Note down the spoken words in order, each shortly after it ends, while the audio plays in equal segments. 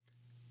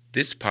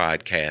This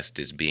podcast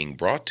is being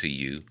brought to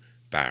you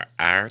by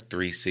Our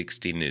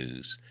 360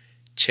 News.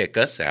 Check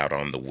us out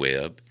on the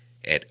web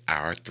at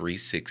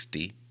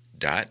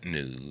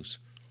our360.news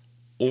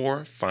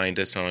or find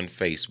us on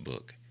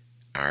Facebook,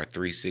 Our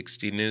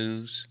 360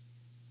 News.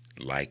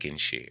 Like and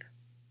share.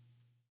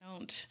 I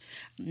don't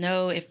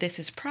know if this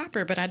is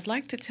proper, but I'd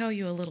like to tell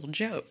you a little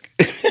joke.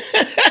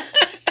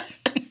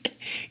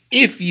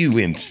 If you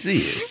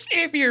insist.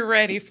 If you're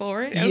ready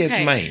for it. Yes,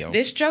 Okay. ma'am.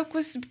 This joke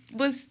was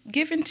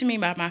given to me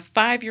by my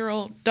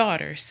 5-year-old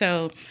daughter.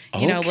 So,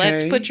 let's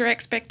Okay. put your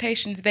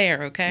expectations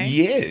there, okay?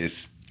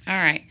 Yes. All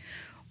right.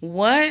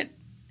 What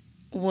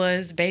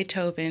was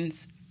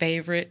Beethoven's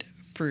favorite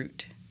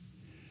fruit?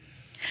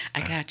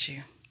 I got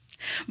you.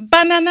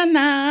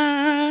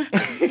 Banana.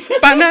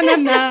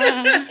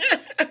 Banana.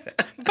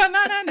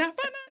 Banana.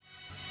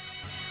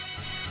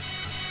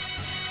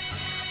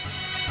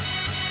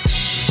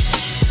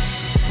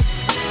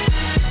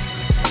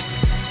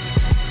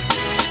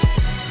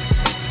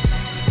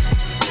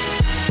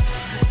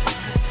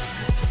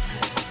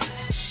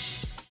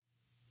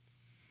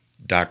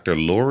 Dr.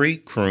 Lori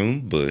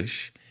Kroon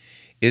Bush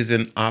is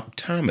an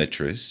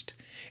optometrist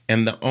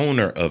and the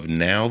owner of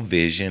Now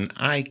Vision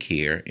Eye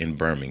Care in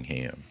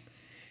Birmingham.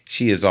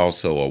 She is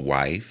also a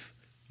wife,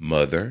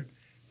 mother,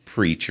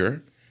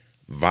 preacher,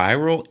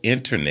 viral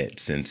internet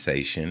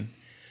sensation,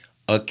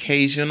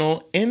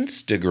 occasional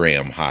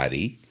Instagram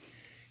hottie,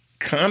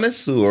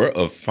 connoisseur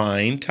of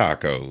fine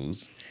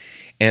tacos,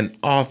 and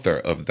author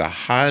of the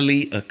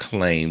highly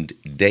acclaimed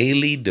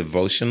daily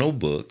devotional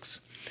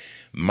books,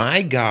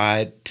 My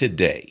God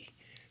Today,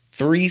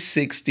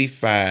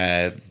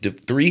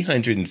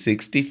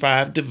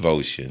 365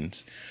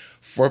 devotions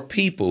for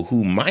people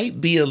who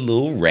might be a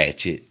little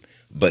ratchet,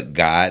 but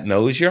God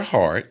knows your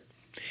heart,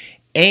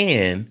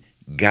 and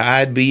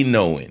God Be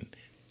Knowing,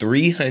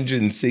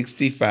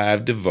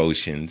 365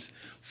 devotions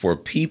for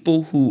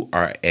people who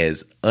are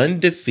as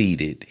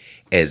undefeated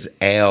as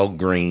Al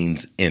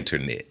Green's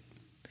internet.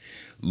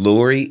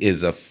 Lori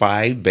is a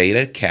Phi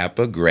Beta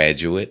Kappa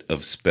graduate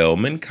of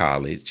Spelman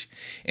College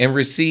and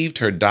received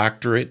her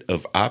doctorate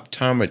of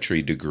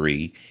optometry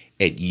degree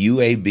at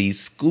UAB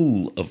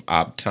School of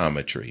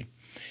Optometry.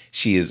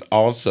 She is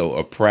also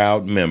a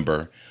proud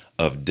member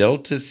of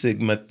Delta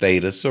Sigma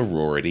Theta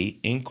Sorority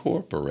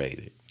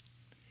Incorporated.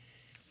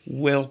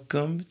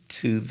 Welcome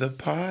to the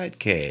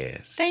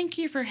podcast. Thank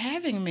you for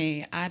having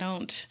me. I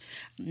don't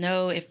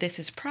know if this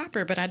is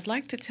proper, but I'd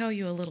like to tell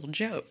you a little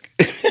joke.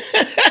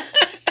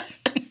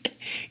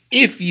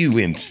 If you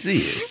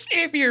insist.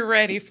 If you're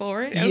ready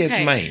for it. Yes,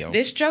 Okay. ma'am.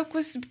 This joke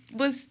was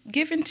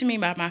given to me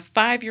by my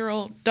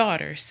 5-year-old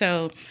daughter.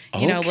 So,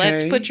 let's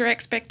Okay. put your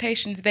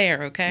expectations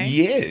there, okay?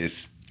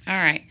 Yes. All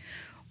right.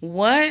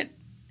 What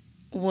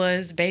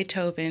was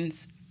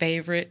Beethoven's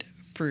favorite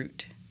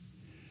fruit?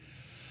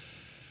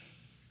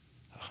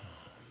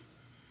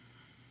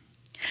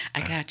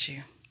 I got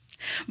you.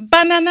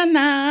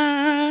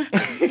 Banana.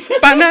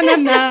 Banana.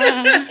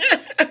 Banana.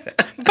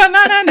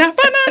 Banana.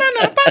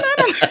 Banana.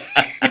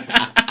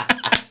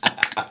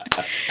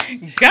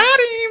 Got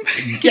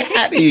him.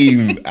 Got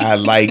him. I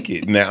like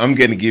it. Now, I'm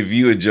going to give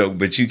you a joke,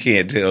 but you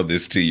can't tell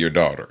this to your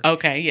daughter.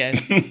 Okay,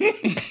 yes.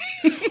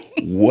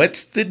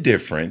 What's the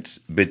difference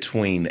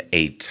between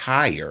a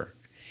tire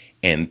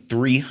and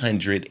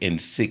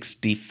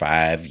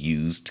 365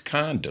 used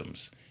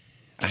condoms?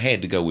 I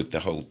had to go with the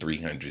whole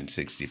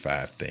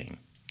 365 thing.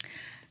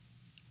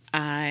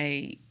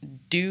 I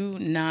do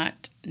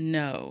not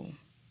know.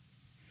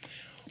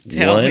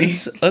 Tell me.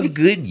 One's a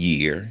good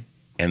year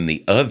and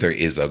the other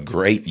is a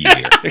great year.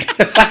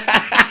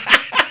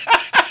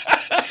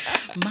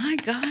 My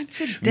God,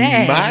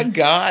 today. My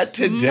God,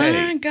 today.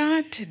 My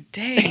God,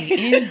 today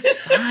in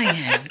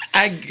Zion.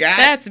 I got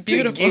That's to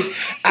beautiful. you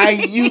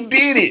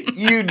did it.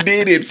 You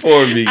did it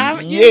for me. You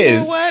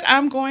Yes. know what?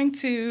 I'm going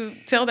to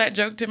tell that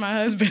joke to my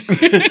husband.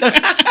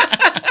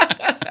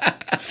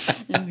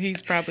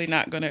 He's probably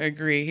not going to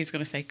agree. He's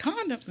going to say,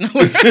 condoms. No.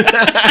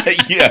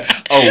 Yeah.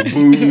 Oh,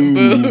 boo,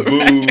 Boo,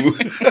 boo.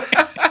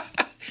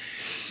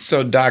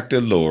 So,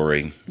 Dr.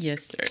 Lori,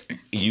 Yes, sir.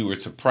 you were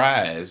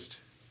surprised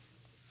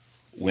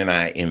when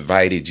I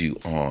invited you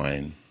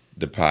on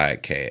the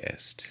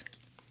podcast,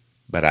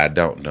 but I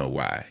don't know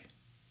why.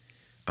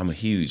 I'm a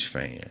huge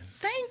fan.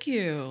 Thank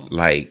you.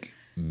 Like,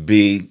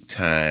 big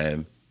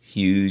time,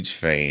 huge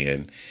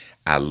fan.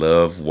 I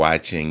love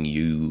watching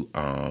you.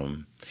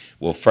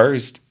 Well,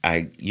 first,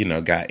 I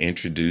got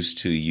introduced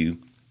to you,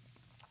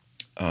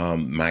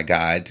 My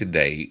God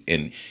Today,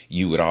 and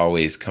you would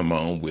always come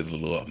on with a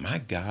little, My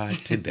God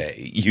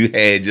Today. You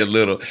had your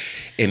little,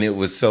 and it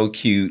was so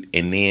cute.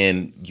 And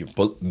then your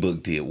book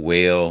did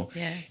well.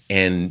 Yes.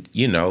 And,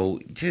 you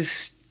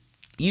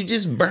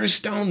just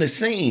burst on the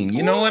scene.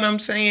 You know what I'm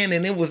saying?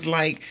 And it was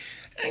like,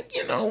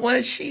 you know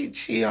what? She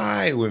all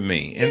right with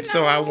me. And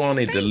so I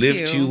wanted to thank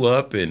lift you. you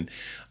up and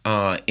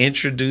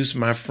introduce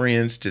my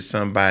friends to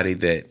somebody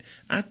that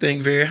I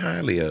think very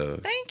highly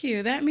of. Thank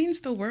you. That means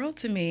the world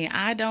to me.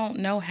 I don't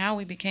know how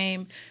we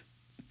became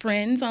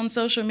friends on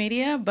social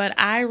media, but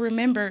I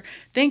remember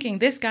thinking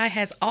this guy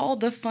has all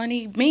the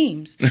funny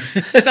memes.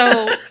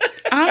 So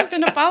I'm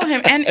going to follow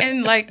him.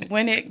 And like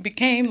when it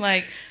became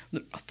like,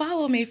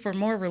 follow me for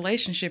more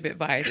relationship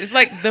advice. It's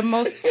like the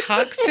most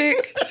toxic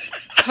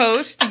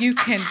post you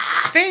can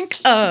think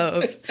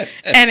of.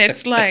 And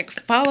it's like,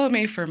 follow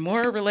me for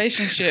more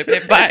relationship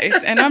advice.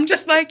 And I'm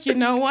just like, you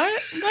know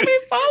what? Let me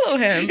follow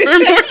him for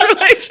more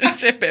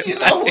relationship advice. You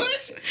know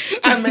what?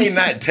 I may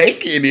not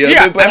take any of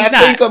it, but I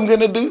think I'm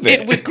going to do that.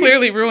 It would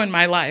clearly ruin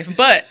my life,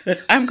 but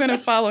I'm going to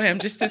follow him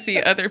just to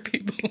see other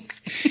people.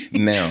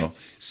 Now,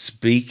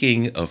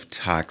 speaking of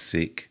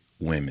toxic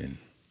women,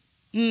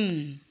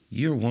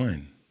 you're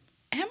one.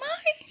 Am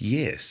I?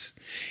 Yes.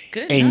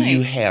 Good And night.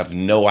 you have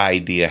no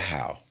idea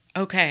how.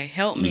 Okay,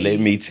 help me. Let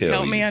me tell you.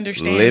 Help me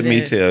understand Let me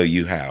this. tell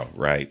you how,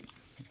 right?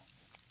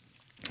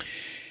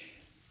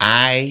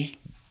 I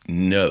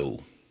know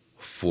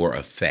for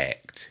a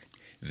fact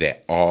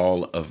that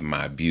all of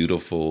my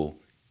beautiful,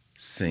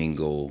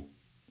 single,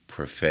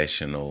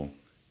 professional,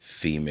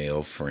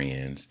 female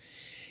friends,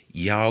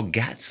 y'all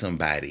got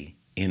somebody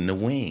in the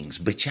wings,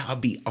 but y'all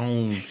be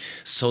on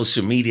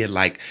social media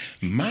like,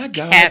 my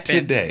God, Capping.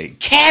 today.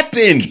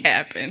 Capping.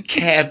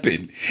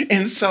 Capping.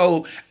 And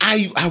so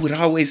I would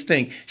always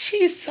think,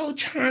 she's so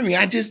charming.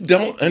 I just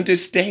don't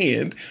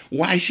understand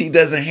why she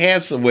doesn't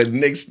have someone.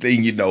 Next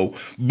thing you know,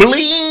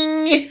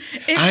 bling,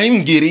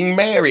 I'm getting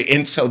married.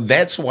 And so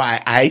that's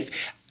why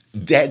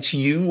that's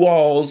you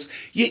all's.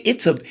 Yeah,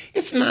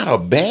 it's not a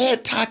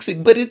bad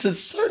toxic, but it's a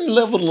certain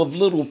level of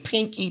little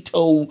pinky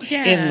toe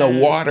in the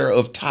water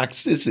of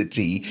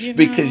toxicity,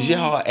 because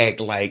y'all act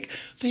like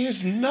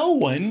there's just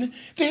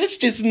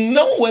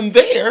no one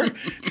there.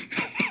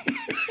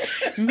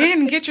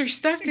 Men, get your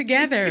stuff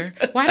together.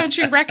 Why don't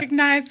you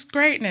recognize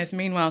greatness?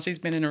 Meanwhile, she's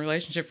been in a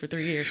relationship for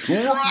 3 years.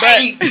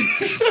 Right.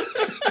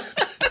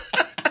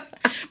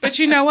 But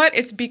you know what?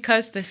 It's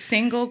because the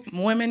single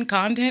women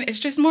content is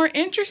just more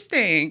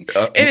interesting.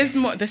 It is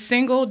more the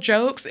single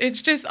jokes.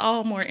 It's just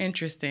all more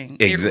interesting.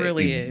 Exactly. It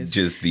really is.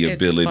 Just the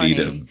It's ability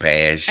funny. to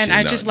bash. And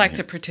I just like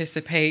to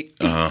participate.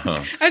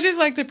 I just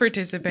like to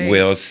participate.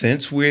 Well,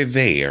 since we're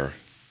there,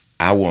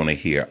 I want to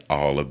hear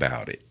all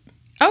about it.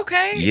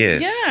 Okay.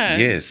 Yes. Yeah.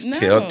 Yes.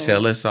 No.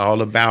 Tell us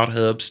all about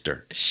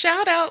Hubster.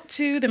 Shout out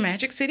to the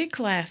Magic City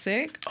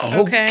Classic.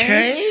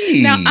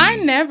 Okay. Now, I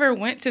never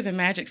went to the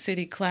Magic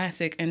City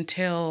Classic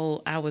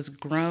until I was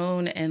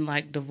grown and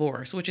like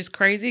divorced, which is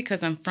crazy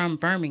because I'm from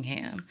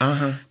Birmingham.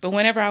 But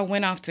whenever I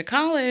went off to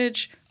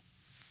college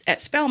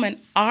at Spelman,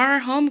 our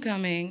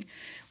homecoming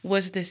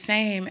was the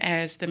same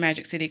as the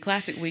Magic City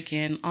Classic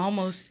weekend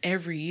almost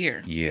every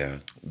year. Yeah,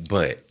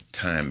 but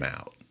time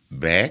out.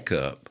 Back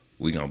up.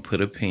 We're going to put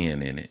a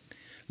pin in it.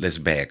 Let's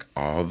back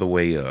all the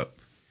way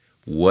up.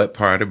 What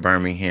part of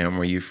Birmingham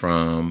are you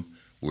from?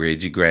 Where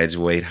did you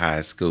graduate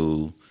high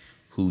school?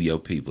 Who your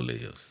people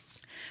is?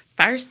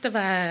 First of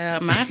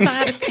all, my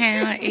side of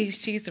town is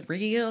just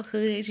real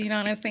hood, you know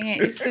what I'm saying?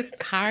 It's the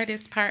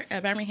hardest part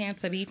of Birmingham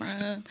to be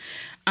from,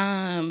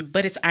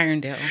 but it's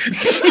Irondale.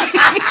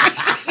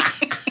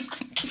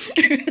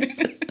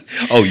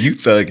 Oh, you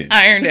thugging.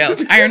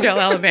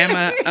 Irondale,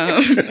 Alabama.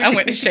 I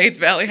went to Shades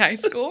Valley High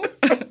School.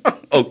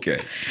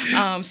 Okay.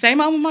 Same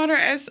alma mater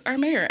as our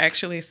mayor,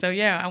 actually. So,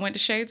 yeah, I went to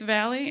Shades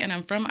Valley, and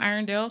I'm from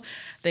Irondale.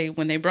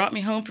 When they brought me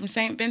home from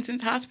St.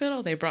 Vincent's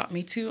Hospital, they brought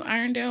me to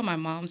Irondale. My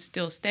mom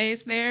still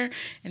stays there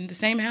in the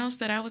same house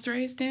that I was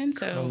raised in.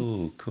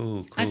 So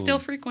Cool. I still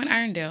frequent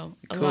Irondale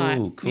a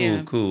lot.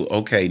 Cool.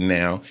 Okay,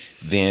 now,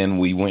 then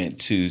we went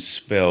to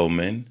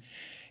Spelman.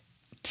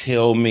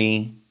 Tell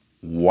me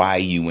why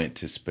you went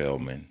to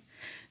Spelman.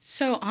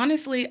 So,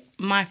 honestly,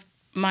 my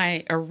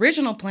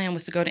original plan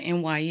was to go to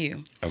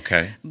NYU.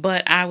 Okay.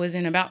 But I was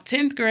in about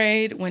 10th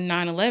grade when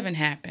 9/11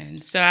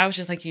 happened. So I was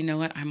just like, you know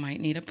what? I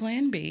might need a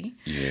plan B.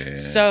 Yeah.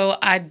 So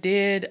I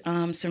did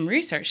some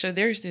research. So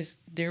there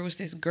was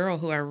this girl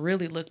who I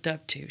really looked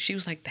up to. She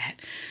was like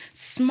that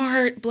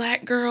smart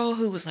black girl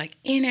who was like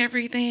in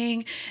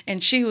everything.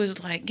 And she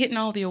was like getting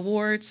all the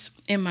awards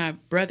in my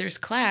brother's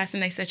class.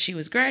 And they said she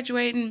was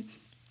graduating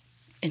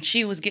and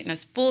she was getting a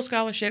full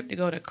scholarship to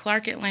go to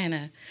Clark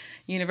Atlanta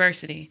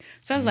University.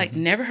 So I was like,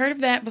 never heard of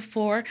that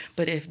before.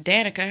 But if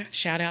Danica,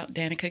 shout out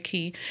Danica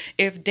Key,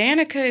 if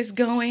Danica is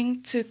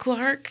going to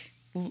Clark,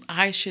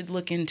 I should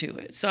look into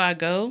it. So I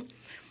go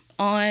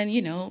on,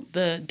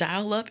 the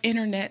dial-up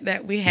internet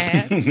that we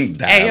had,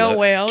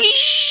 AOL,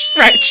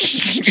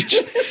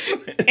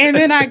 right? And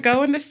then I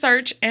go in the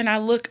search and I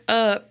look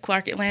up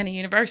Clark Atlanta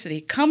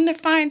University. Come to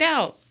find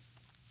out,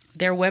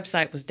 their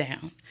website was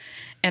down.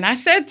 And I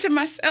said to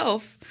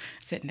myself,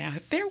 now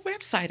if their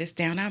website is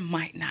down,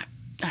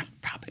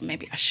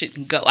 maybe I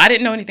shouldn't go. I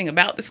didn't know anything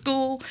about the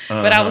school,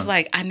 but I was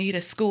like, I need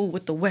a school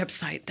with the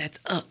website that's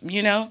up,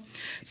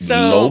 So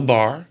low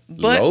bar.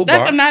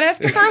 I'm not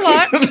asking for a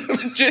lot.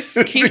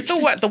 Just keep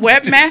the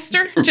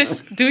webmaster.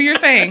 Just do your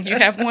thing. You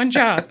have one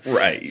job.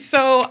 Right.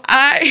 So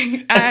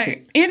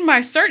I in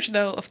my search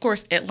though, of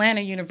course,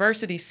 Atlanta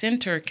University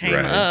Center came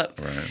up,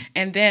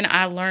 and then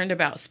I learned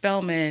about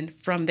Spelman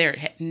from there.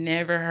 Had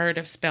never heard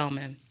of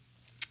Spelman.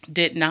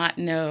 Did not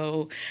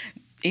know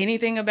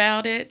anything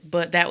about it,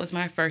 but that was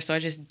my first. So I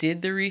just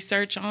did the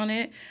research on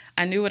it.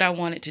 I knew what I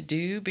wanted to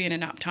do, being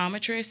an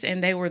optometrist,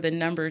 and they were the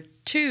number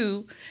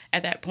 2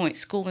 at that point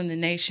school in the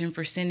nation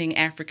for sending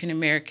African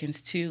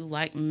Americans to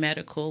like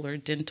medical or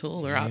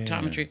dental or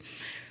optometry.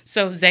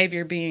 So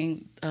Xavier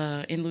being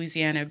in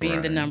Louisiana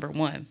being the number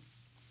 1.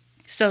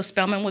 So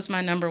Spelman was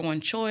my number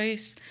 1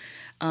 choice.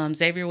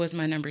 Xavier was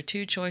my number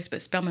 2 choice,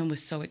 but Spelman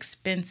was so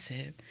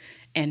expensive.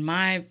 And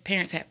my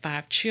parents had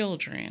 5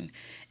 children.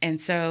 And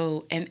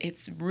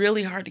it's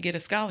really hard to get a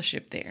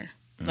scholarship there.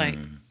 Like,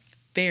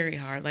 very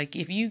hard. Like,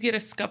 if you get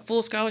a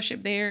full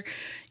scholarship there,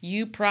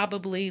 you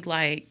probably,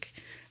 like,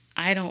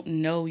 I don't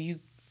know,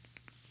 you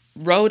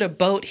rode a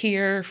boat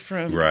here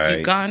from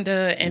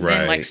Uganda and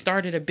then, like,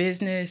 started a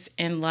business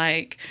and,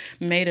 like,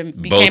 became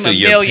a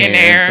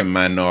millionaire. Both some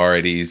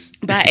minorities.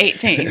 By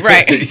 18,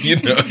 right.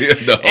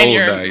 The whole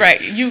night.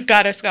 Right. You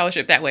got a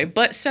scholarship that way.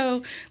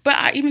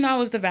 Even though I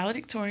was the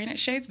valedictorian at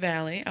Shades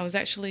Valley, I was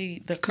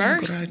actually the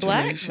first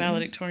Black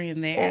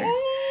valedictorian there.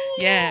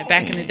 Yeah,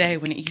 back in the day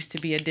when it used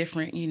to be a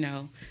different,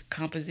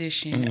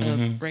 composition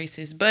of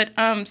races. But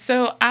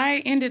so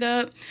I ended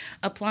up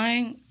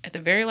applying at the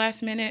very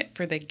last minute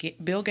for the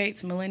Bill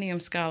Gates Millennium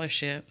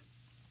Scholarship.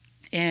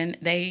 And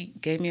they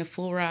gave me a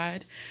full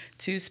ride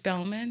to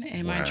Spelman,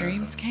 and my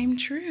dreams came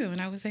true, and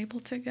I was able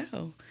to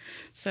go.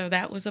 So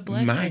that was a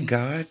blessing. My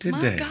God,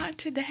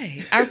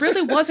 today. I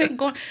really wasn't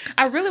going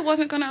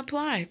to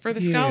apply for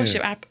the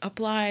scholarship. I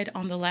applied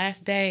on the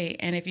last day,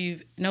 and if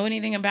you know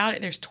anything about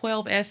it, there's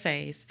 12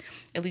 essays.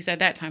 At least at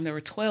that time, there were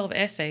 12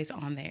 essays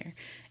on there.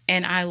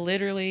 And I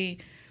literally,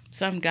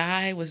 some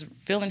guy was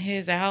filling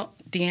his out,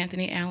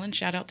 DeAnthony Allen,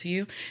 shout out to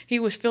you. He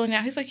was filling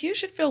out. He's like, you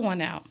should fill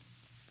one out.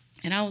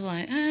 And I was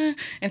like,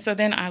 And so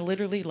then I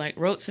literally like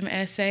wrote some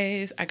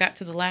essays. I got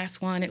to the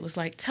last one. It was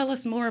like, tell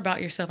us more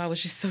about yourself. I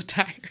was just so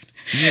tired.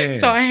 Yeah.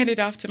 So I handed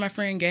it off to my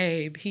friend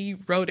Gabe. He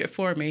wrote it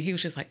for me. He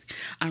was just like,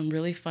 I'm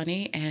really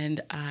funny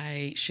and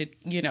I should,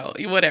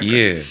 whatever.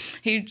 Yeah.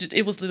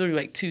 It was literally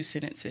like 2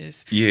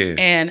 sentences. Yeah.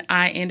 And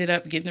I ended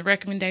up getting the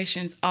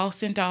recommendations all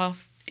sent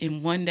off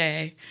in one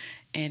day,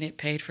 and it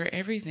paid for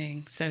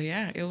everything. So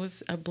yeah, it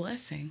was a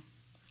blessing.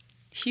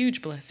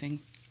 Huge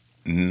blessing.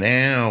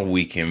 Now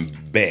we can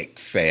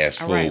fast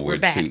forward we're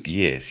back. to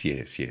yes.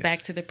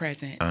 Back to the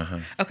present.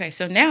 Okay,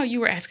 so now you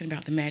were asking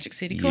about the Magic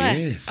City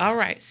Classic. Yes. All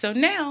right, so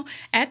now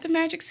at the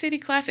Magic City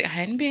Classic, I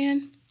hadn't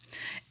been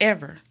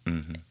ever.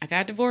 I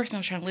got divorced and I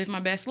was trying to live my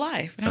best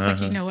life. And I was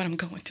like, you know what, I'm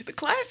going to the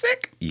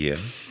Classic. Yeah.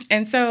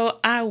 And so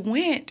I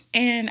went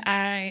and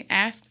I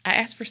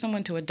asked for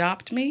someone to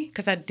adopt me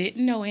because I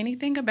didn't know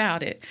anything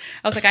about it.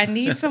 I was like, I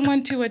need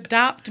someone to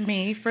adopt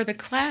me for the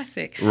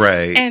Classic.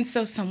 Right. And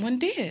so someone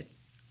did.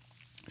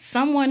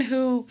 Someone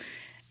who,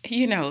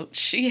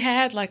 she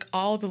had like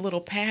all the little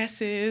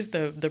passes,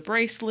 the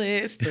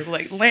bracelets, the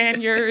like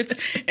lanyards,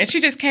 and she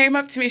just came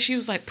up to me. She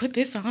was like, put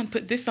this on,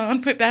 put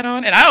that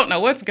on. And I don't know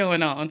what's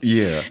going on.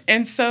 Yeah.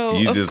 And so,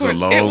 you of just course,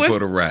 along for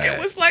the ride.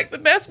 It was like the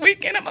best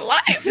weekend of my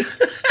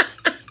life.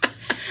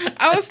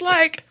 I was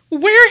like,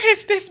 where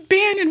has this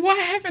been and why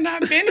haven't I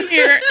been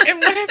here? And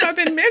what have I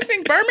been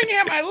missing?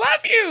 Birmingham, I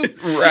love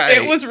you. Right.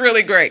 It was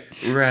really great.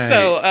 Right.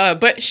 So,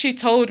 but she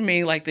told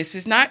me, like, this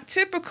is not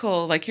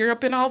typical. Like, you're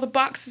up in all the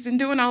boxes and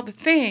doing all the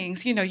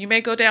things. You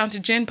may go down to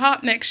Gen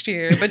Pop next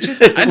year, but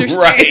just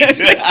understand.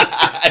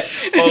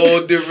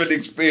 Whole different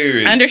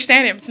experience.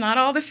 Understand it. It's not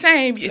all the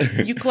same.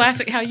 You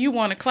classic how you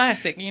want a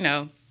classic,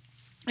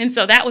 And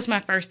so that was my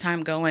first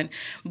time going,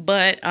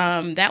 but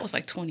that was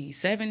like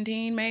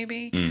 2017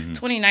 maybe.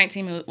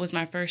 2019 was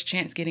my first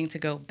chance getting to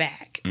go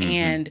back,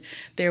 and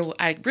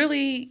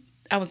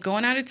I was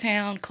going out of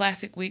town,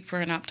 Classic Week for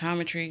an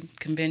optometry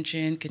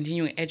convention,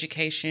 continuing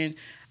education.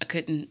 I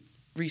couldn't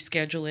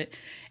reschedule it,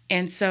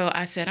 and so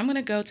I said I'm going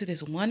to go to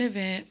this one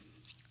event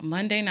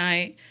Monday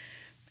night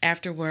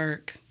after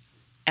work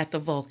at the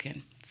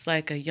Vulcan. It's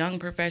like a young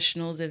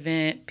professionals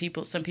event.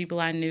 Some people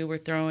I knew were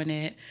throwing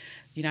it.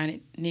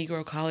 United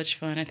Negro College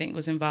Fund, I think,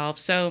 was involved.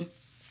 So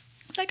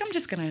it's like, I'm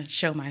just going to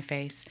show my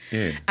face.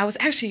 Yeah. I was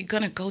actually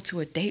going to go to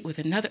a date with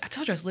I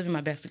told you I was living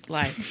my best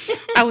life.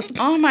 I was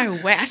on my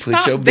way. I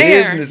stopped there. Put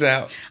your business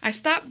out. I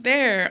stopped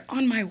there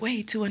on my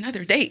way to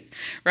another date,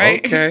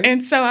 right? Okay.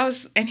 And so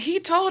and he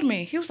told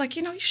me, he was like,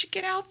 you should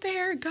get out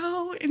there,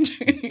 go, and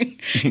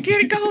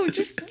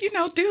just,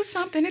 do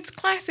something. It's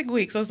Classic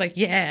Week. So I was like,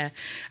 yeah,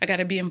 I got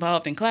to be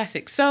involved in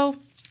Classic. So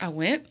I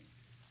went,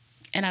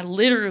 and I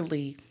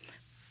literally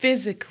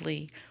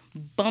physically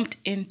bumped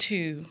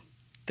into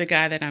the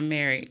guy that I'm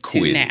married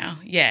to now.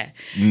 Yeah.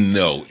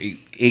 No,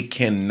 it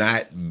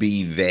cannot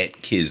be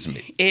that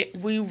kismet.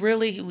 We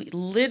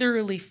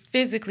literally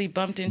physically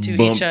bumped into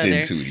each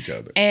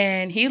other.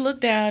 And he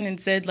looked down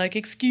and said, like,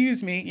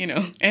 excuse me,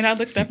 And I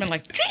looked up and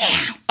like,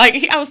 damn.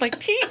 I was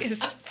like, he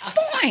is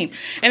fine.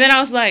 And then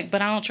I was like,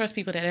 but I don't trust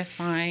people that's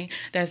fine.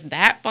 That's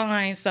that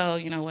fine. So,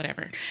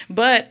 whatever.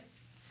 But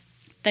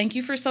thank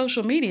you for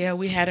social media.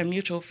 We had a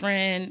mutual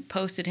friend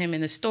posted him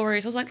in the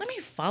stories. I was like, let me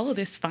follow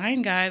this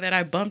fine guy that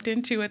I bumped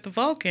into at the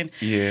Vulcan.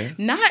 Yeah.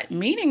 Not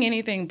meaning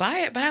anything by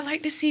it, but I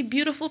like to see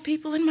beautiful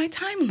people in my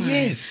timeline.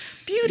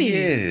 Yes. Beauty.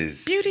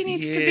 Yes. Beauty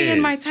needs to be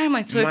in my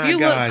timeline. So if you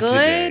look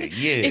good,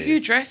 if you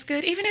dress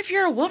good, even if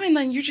you're a woman,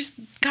 then you just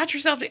got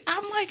yourself.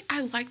 I'm like,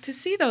 I like to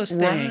see those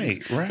things.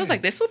 Right. So I was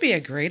like, this will be a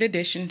great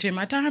addition to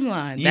my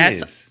timeline. Yes.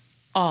 That's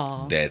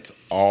all. That's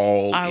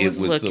all I it was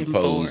was looking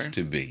supposed for.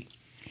 to be.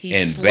 He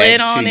And slid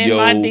back on to in your-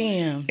 my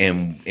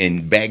DMs.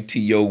 And back to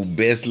your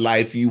best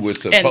life you were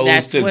supposed And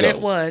that's to what go. it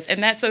was.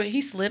 And that's so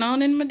he slid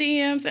on in my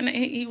DMs, and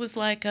he was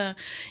like, I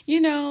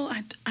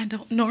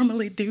don't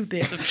normally do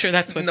this. I'm sure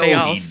that's what No, they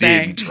all he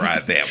say. didn't try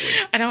that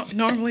one. I don't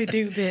normally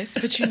do this,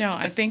 but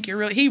I think you're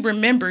really. He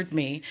remembered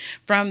me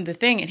from the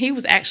thing, and he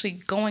was actually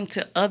going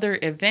to other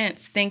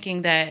events,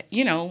 thinking that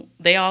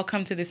they all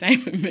come to the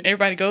same.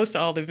 Everybody goes to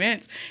all the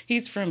events.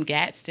 He's from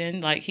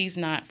Gadsden, like he's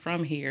not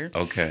from here.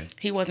 Okay.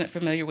 He wasn't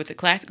familiar with the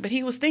classic, but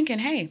he was thinking,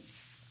 hey,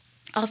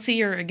 I'll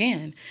see her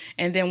again.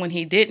 And then when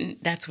he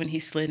didn't, that's when he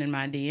slid in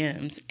my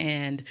DMs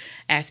and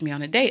asked me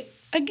on a date.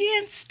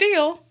 Again,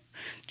 still,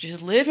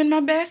 just living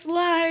my best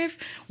life.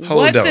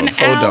 Hold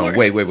on.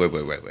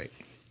 Wait.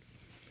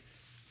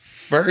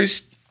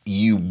 First,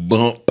 you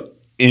bump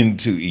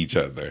into each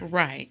other.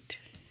 Right.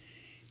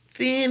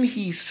 Then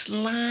he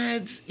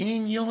slides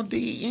in your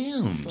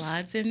DMs.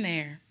 Slides in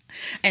there.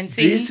 And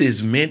see, this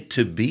is meant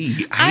to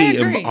be. I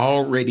agree. am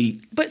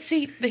already. But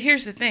see,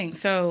 here's the thing.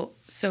 So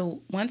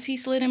once he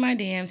slid in my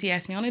DMs, he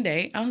asked me on a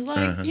date. I was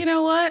like, you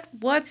know what?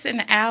 What's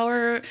an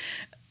hour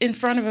in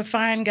front of a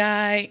fine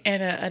guy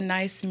and a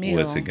nice meal?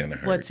 What's it gonna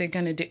hurt? What's it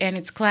gonna do? And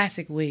it's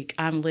classic week.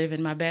 I'm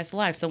living my best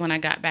life. So when I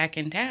got back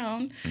in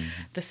town,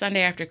 the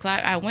Sunday after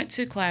class, I went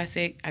to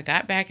Classic. I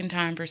got back in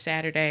time for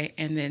Saturday,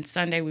 and then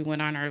Sunday we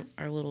went on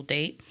our little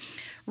date.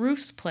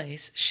 Ruth's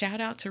Place. Shout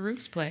out to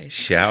Ruth's Place.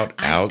 Shout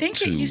out to I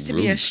think it used to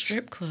be a Ruth's.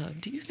 strip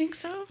club. Do you think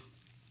so?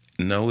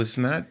 No, it's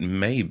not.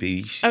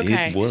 Maybe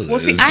Okay. it was. Well,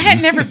 see, I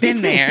had never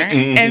been there,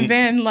 and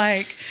then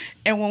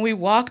and when we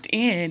walked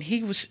in,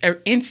 he was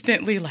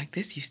instantly like,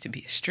 "This used to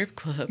be a strip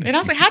club," and I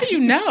was like, "How do you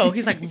know?"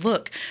 He's like,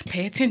 "Look,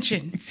 pay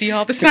attention, see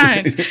all the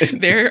signs.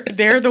 There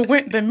are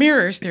the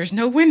mirrors. There's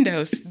no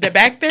windows. The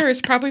back there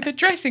is probably the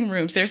dressing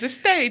rooms. There's a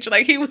stage."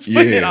 Like he was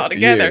putting it all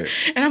together,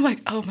 and I'm like,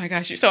 "Oh my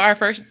gosh!" So our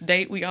first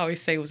date, we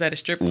always say, was at a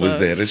strip club.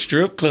 Was at a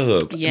strip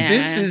club. Yeah.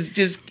 This is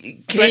just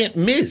can't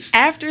miss.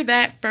 After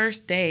that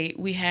first date,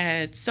 we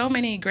had so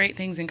many great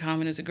things in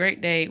common. It was a great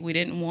date. We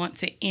didn't want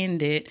to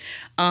end it.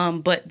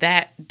 But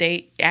that date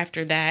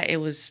after that, it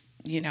was,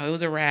 it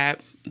was a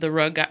wrap. The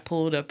rug got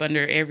pulled up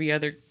under every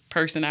other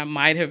person I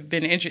might have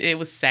been interested. It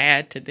was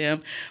sad to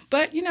them.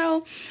 But,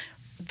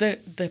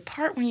 the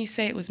part when you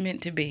say it was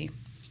meant to be,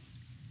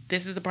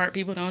 this is the part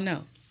people don't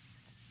know.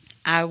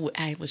 I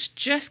was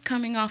just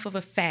coming off of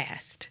a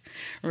fast,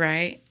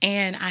 right?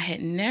 And I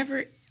had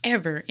never,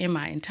 ever in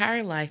my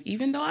entire life,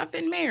 even though I've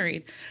been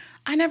married,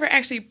 I never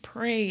actually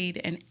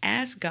prayed and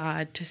asked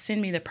God to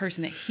send me the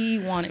person that he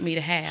wanted me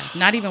to have.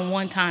 Not even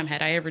one time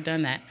had I ever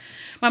done that.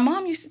 My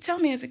mom used to tell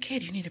me as a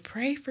kid, you need to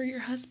pray for your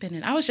husband.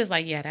 And I was just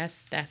like, yeah,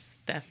 that's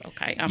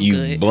okay. I'm you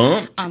good. You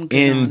bumped I'm good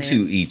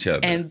into each other.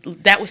 And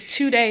that was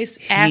 2 days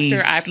after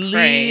I prayed. He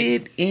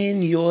slid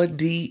in your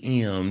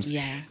DMs.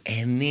 Yeah.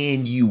 And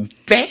then you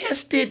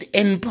fasted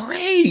and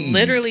prayed.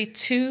 Literally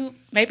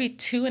maybe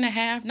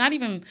 2.5, not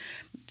even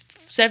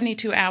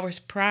 72 hours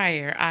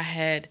prior, I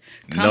had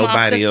come off the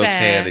fast. Nobody else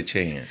had a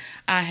chance.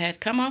 I had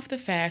come off the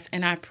fast,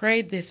 and I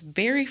prayed this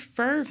very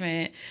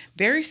fervent,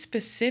 very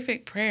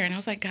specific prayer. And I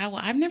was like, God,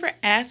 well, I've never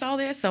asked all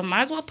this, so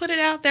might as well put it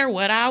out there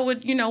what I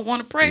would,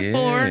 want to pray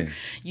for.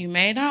 You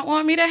may not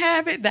want me to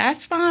have it.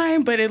 That's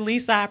fine, but at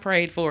least I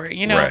prayed for it,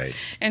 Right.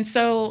 And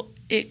so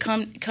it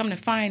come to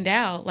find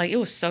out, like, it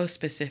was so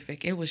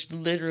specific. It was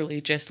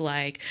literally just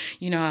like,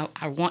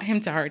 I want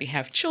him to already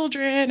have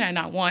children, and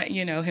I want,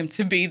 him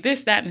to be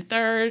this, that, and the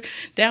third,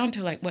 down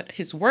to like what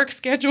his work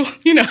schedule,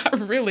 I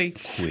really,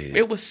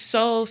 it was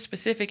so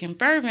specific and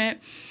fervent.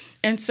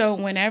 And so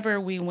whenever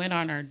we went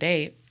on our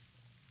date,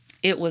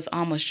 it was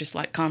almost just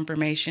like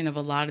confirmation of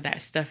a lot of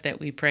that stuff that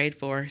we prayed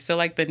for. So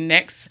like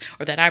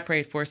that I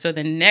prayed for. So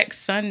the next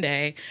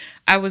Sunday,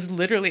 I was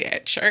literally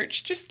at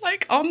church, just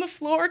like on the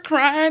floor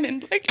crying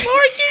and like,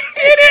 Lord, you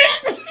did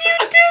it. You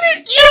did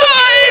it. You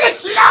did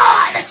it,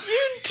 Lord.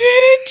 You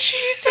did it,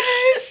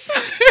 Jesus.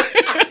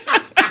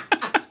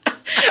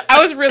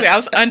 I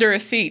was under a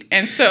seat.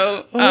 And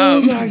so,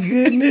 oh my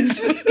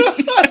goodness.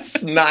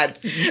 That's not,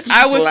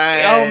 I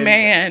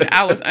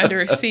was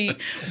under a seat.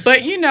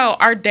 But,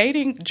 our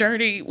dating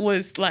journey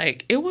was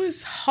like, it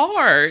was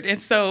hard. And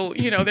so,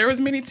 there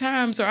was many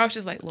times where I was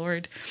just like,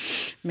 Lord,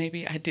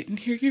 maybe I didn't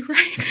hear you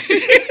right.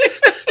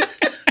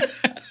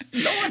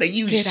 Lord, are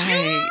you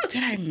sure?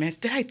 Did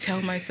I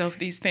tell myself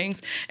these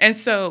things? And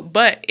so,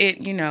 but it,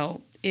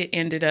 it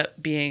ended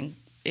up being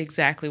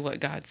exactly what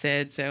God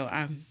said. So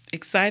I'm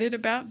excited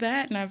about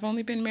that. And I've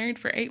only been married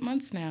for 8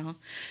 months now.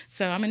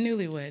 So I'm a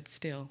newlywed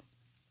still.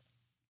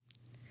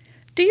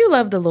 Do you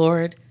love the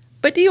Lord?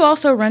 But do you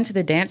also run to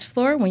the dance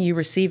floor when you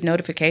receive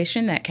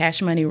notification that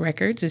Cash Money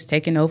Records is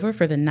taking over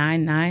for the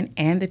 99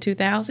 and the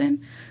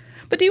 2000?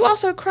 But do you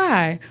also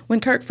cry when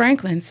Kirk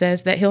Franklin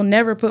says that he'll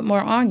never put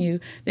more on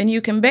you than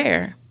you can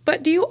bear?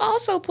 But do you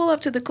also pull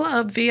up to the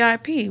club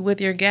VIP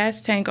with your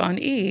gas tank on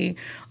E,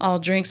 all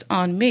drinks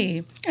on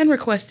me, and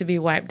request to be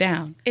wiped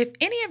down? If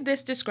any of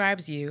this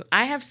describes you,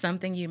 I have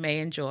something you may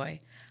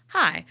enjoy.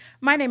 Hi,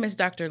 my name is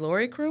Dr.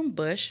 Lori Kroom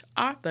Bush,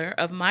 author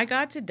of My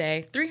God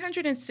Today,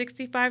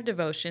 365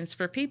 Devotions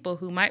for People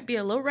Who Might Be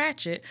a Little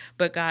Ratchet,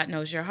 but God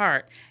Knows Your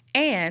Heart,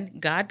 and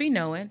God Be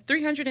Knowing,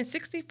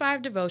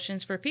 365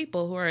 Devotions for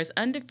People Who Are as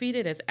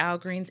Undefeated as Al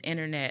Green's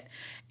Internet,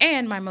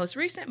 and my most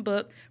recent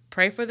book,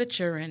 Pray for the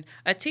Children,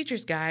 a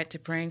teacher's guide to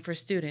praying for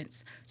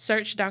students.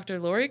 Search Dr.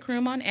 Lori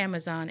Kroom on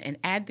Amazon and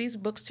add these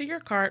books to your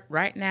cart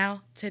right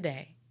now,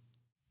 today.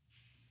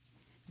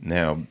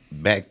 Now,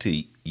 back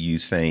to you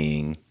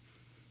saying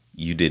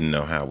you didn't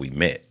know how we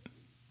met.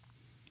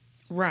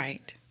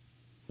 Right.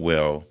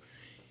 Well,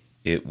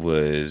 it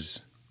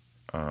was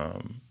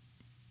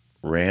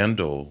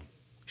Randall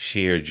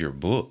shared your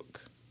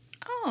book.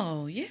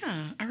 Oh,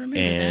 yeah. I remember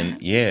And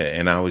that.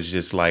 and I was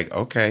just like,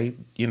 okay,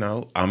 I'm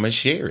going to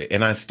share it.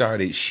 And I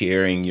started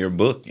sharing your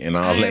book and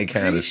all that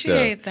kind of stuff. I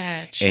appreciate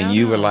that. And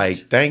you were Shout out.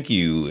 like, thank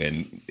you.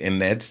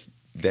 And that's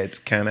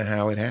kind of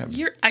how it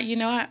happened.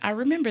 I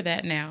remember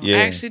that now. Yeah.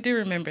 I actually do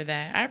remember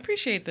that. I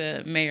appreciate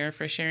the mayor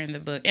for sharing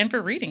the book and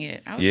for reading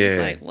it. I was Yeah.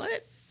 just like,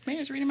 what?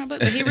 Mayor's reading my book?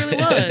 But he really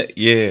was.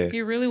 Yeah.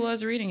 He really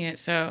was reading it.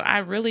 So I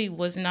really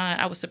was not,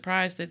 I was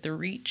surprised at the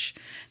reach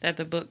that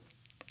the book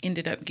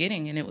ended up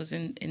getting. And it was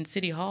in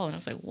City Hall. And I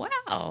was like,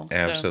 wow.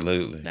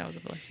 Absolutely. So that was a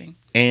blessing.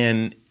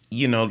 And,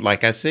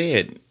 like I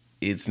said,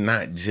 it's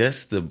not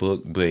just the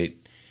book, but,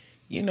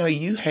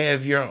 you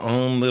have your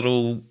own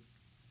little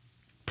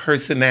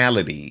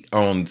personality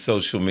on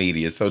social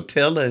media. So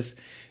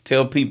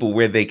tell people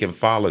where they can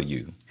follow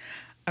you.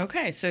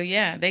 Okay, so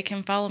yeah, they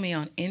can follow me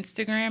on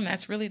Instagram.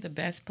 That's really the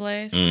best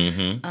place.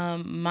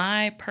 Mm-hmm.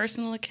 My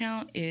personal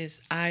account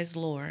is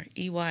Eyeslore,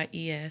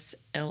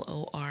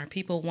 EYESLOR.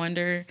 People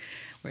wonder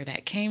where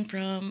that came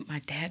from. My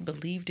dad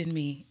believed in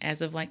me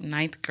as of like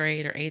 9th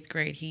grade or 8th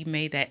grade. He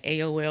made that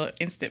AOL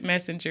Instant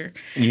Messenger.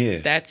 Yeah.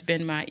 That's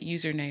been my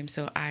username,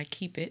 so I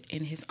keep it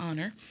in his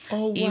honor.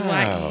 Oh,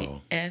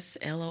 wow.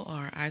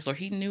 EYESLOR, Eyeslore.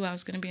 He knew I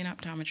was going to be an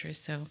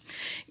optometrist, so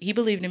he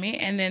believed in me.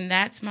 And then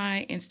that's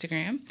my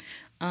Instagram.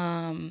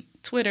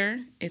 Twitter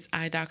is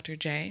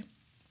iDrJ.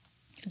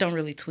 Don't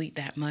really tweet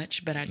that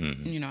much, but I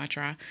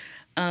try.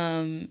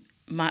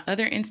 My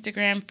other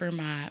Instagram for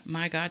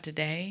my God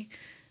Today,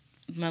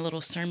 my little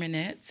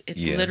sermonettes, it's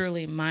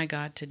literally My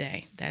God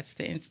Today. That's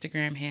the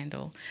Instagram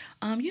handle.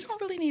 You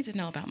don't really need to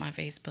know about my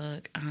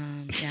Facebook.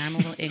 I'm a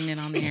little ignorant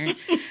on there.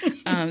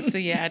 So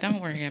yeah, don't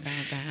worry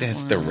about that.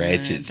 That's the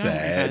ratchet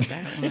side.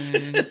 Don't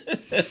worry about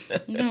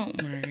that one.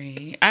 Don't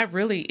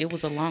worry. It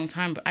was a long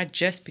time, but I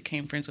just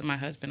became friends with my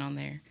husband on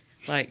there.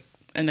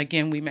 And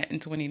again, we met in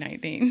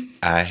 2019.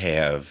 I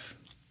have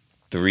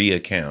 3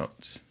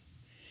 accounts,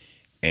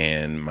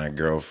 and my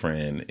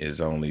girlfriend is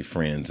only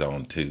friends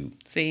on 2.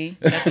 See,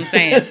 that's what I'm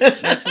saying.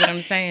 That's what I'm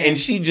saying. And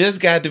she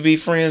just got to be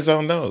friends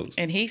on those.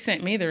 And he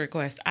sent me the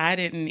request. I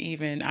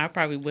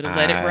probably would have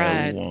let it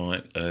ride. I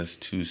want us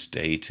to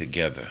stay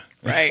together.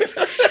 Right.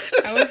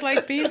 I was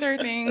like, these are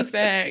things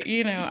that,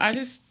 I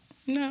just,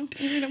 we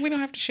don't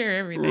have to share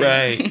everything.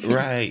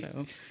 Right.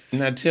 So.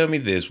 Now tell me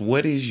this,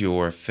 what is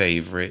your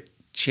favorite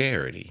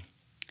charity?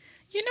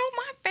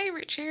 My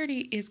favorite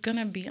charity is going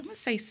to be, I'm going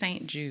to say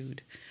St.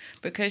 Jude.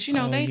 Because,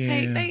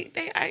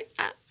 I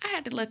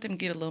had to let them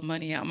get a little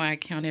money out my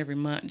account every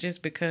month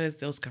just because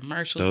those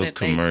commercials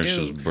they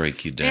do.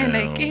 Break you down. And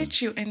they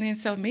get you. And then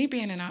so me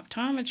being an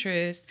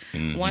optometrist,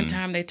 one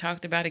time they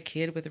talked about a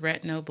kid with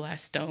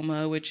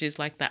retinoblastoma, which is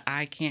like the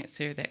eye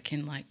cancer that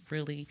can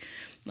really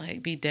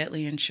be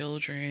deadly in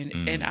children.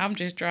 And I'm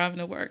just driving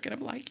to work and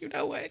I'm like, you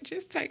know what?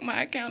 Just take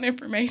my account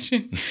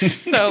information.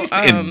 So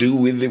and do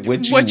with it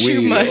what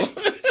you must.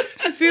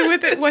 Do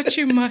with it what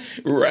you must.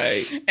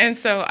 Right. And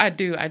so I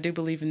do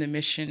believe in the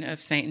mission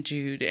of St.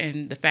 Jude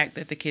and the fact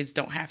that the kids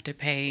don't have to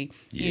pay.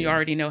 Yeah. You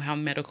already know how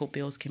medical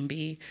bills can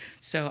be.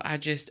 So I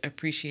just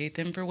appreciate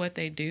them for what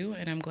they do,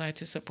 and I'm glad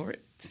to support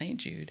St.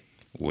 Jude.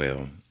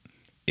 Well,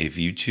 if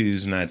you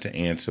choose not to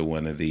answer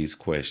one of these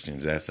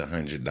questions, that's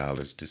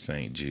 $100 to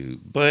St.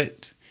 Jude.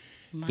 But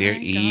they're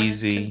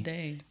easy.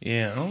 Today.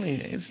 Yeah,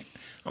 only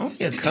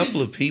a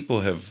couple of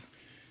people have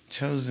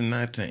chosen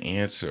not to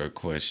answer a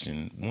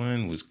question.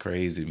 One was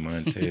Crazy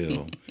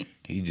Montel.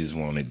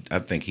 I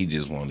think he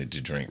just wanted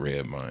to drink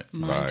red vodka.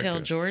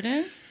 Montel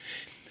Jordan?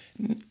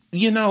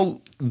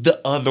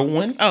 The other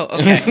one. Oh,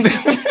 okay.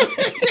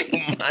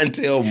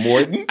 Montel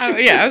Morton. Oh,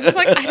 yeah. I was just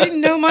like, I didn't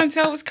know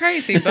Montel was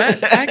crazy,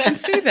 but I can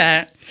see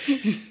that.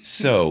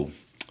 So,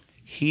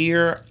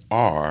 here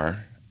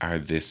are our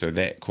this or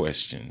that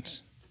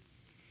questions.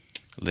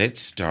 Let's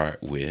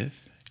start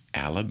with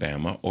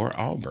Alabama or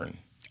Auburn.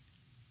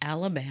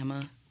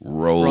 Alabama.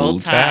 Roll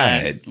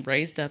Tide.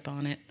 Raised up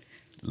on it.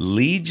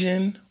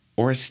 Legion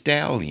or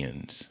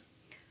Stallions?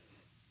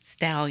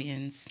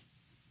 Stallions.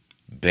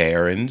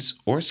 Barons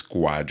or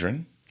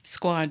Squadron,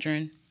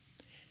 Squadron.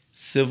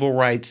 Civil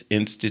Rights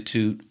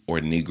Institute or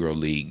Negro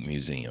League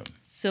Museum,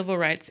 Civil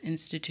Rights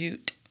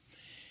Institute.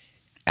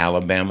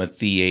 Alabama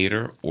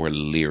Theater or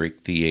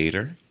Lyric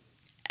Theater.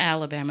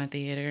 Alabama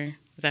Theater.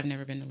 Because I've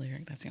never been to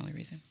Lyric. That's the only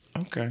reason.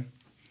 Okay.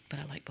 But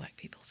I like black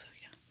people, so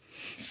yeah.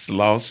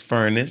 Sloss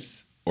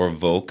Furnace or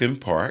Vulcan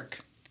Park,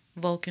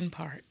 Vulcan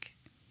Park.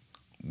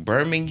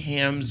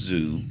 Birmingham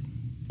Zoo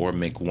or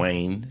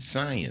McWane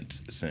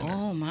Science Center.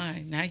 Oh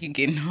my, now you're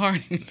getting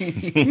hard.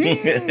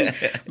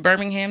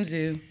 Birmingham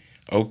Zoo.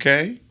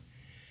 Okay.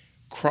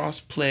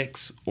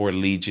 Crossplex or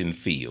Legion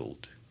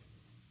Field,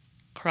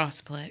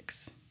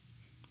 Crossplex.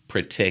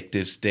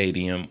 Protective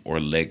Stadium or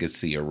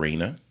Legacy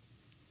Arena.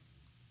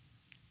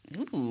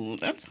 Ooh,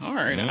 that's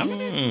hard. I'm going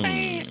to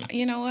say,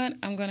 you know what?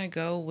 I'm going to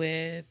go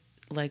with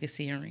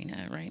Legacy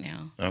Arena right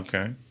now.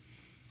 Okay.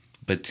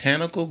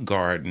 Botanical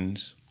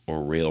Gardens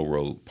or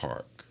Railroad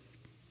Park,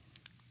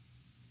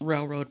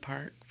 Railroad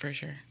Park, for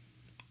sure.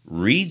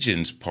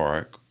 Regions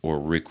Park or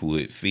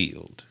Rickwood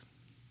Field,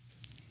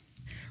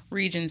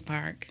 Regions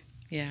Park.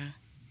 Yeah.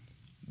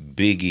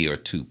 Biggie or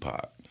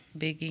Tupac.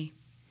 Biggie.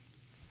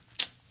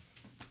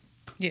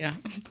 Yeah.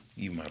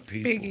 You my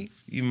people. Biggie.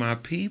 You my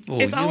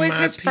people. It's You always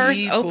my his first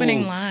people.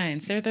 opening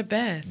lines. They're the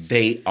best.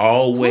 They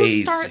always.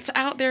 Who starts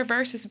out their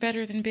verses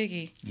better than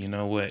Biggie? You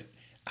know what?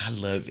 I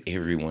love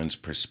everyone's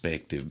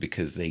perspective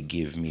because they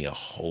give me a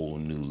whole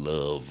new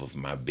love of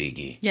my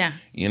Biggie. Yeah.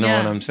 You know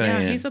what I'm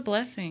saying? Yeah, he's a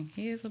blessing.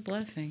 He is a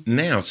blessing.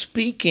 Now,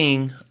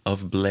 speaking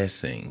of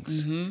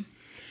blessings,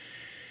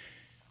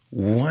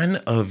 one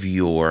of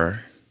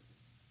your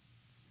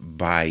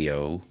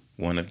bio,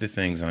 one of the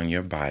things on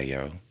your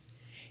bio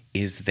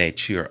is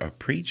that you're a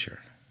preacher.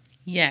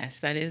 Yes,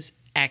 that is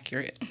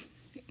accurate.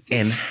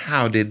 And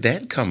how did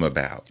that come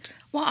about?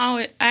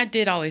 Well, I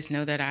did always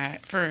know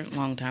that for a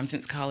long time,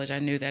 since college, I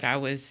knew that I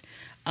was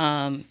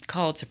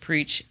called to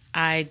preach.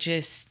 I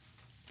just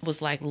was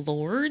like,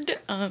 Lord,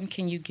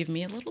 can you give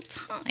me a little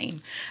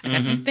time? I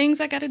got some things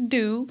I got to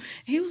do.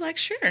 He was like,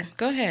 sure,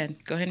 go ahead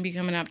and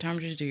become an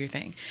optometrist, do your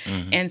thing.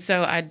 And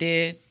so I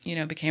did,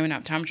 became an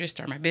optometrist,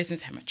 start my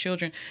business, have my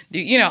children,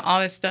 do, all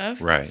this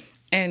stuff. Right.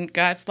 And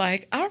God's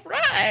like, all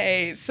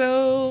right,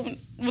 so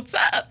what's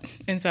up?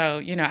 And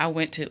so, I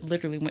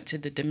literally went to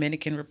the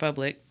Dominican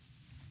Republic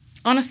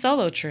on a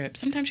solo trip.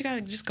 Sometimes you got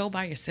to just go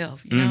by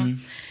yourself, you know?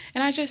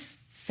 And I just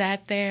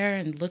sat there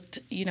and looked,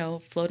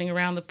 floating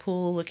around the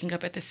pool, looking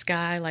up at the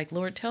sky, like,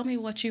 Lord, tell me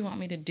what you want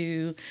me to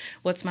do.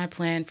 What's my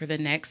plan for the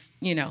next,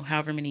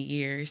 however many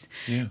years.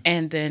 Yeah.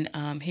 And then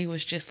he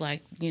was just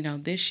like,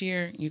 this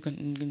year you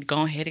can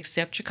go ahead,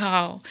 accept your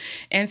call.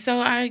 And so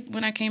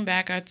when I came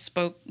back, I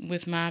spoke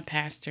with my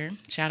pastor.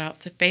 Shout out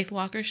to Faith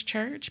Walker's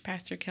Church,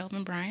 Pastor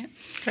Kelvin Bryant.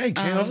 Hey,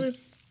 Kelvin.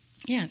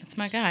 Yeah, that's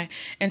my guy.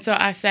 And so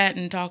I sat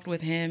and talked with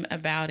him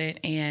about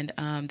it, and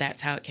that's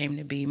how it came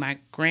to be. My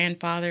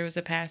grandfather was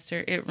a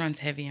pastor. It runs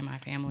heavy in my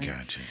family.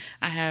 Gotcha.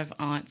 I have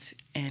aunts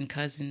and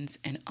cousins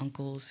and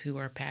uncles who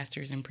are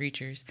pastors and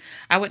preachers.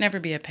 I would never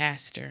be a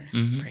pastor,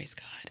 praise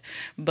God.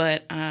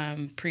 But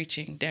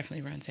preaching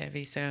definitely runs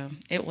heavy. So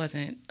it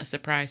wasn't a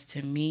surprise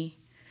to me,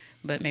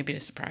 but maybe a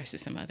surprise to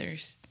some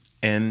others.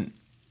 And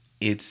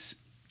it's,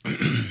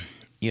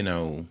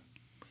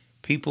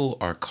 people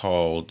are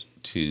called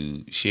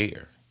to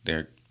share.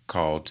 They're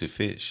called to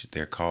fish.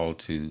 They're called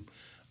to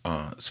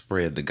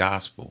spread the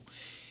gospel.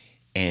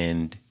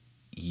 And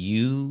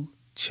you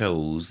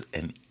chose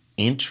an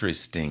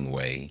interesting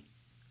way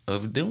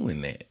of doing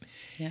that.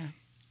 Yeah.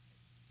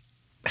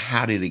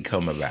 How did it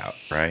come about,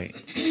 right?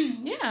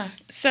 Yeah.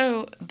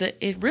 So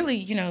it really,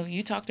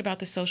 you talked about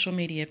the social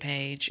media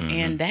page,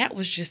 and that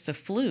was just a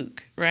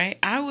fluke, right?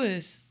 I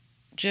was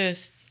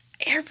just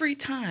every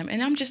time,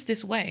 and I'm just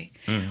this way.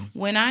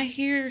 When I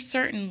hear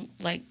certain,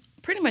 like,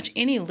 pretty much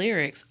any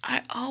lyrics,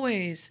 I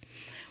always,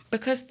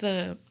 because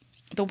the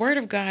word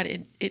of God,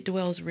 it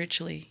dwells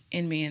richly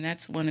in me. And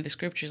that's one of the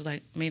scriptures,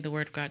 like, may the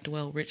word of God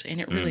dwell richly.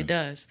 And it really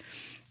does.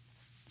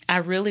 I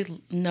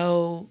really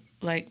know,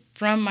 like,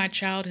 from my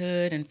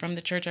childhood and from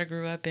the church I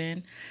grew up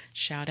in,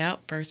 shout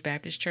out First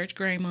Baptist Church,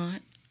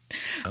 Graymont.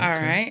 Okay. All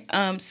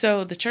right.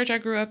 So the church I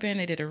grew up in,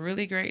 they did a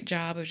really great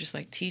job of just,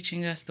 like,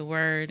 teaching us the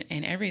word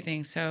and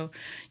everything. So,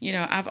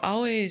 I've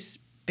always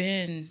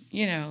been,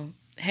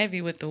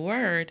 heavy with the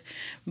word,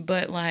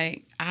 but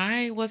like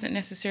I wasn't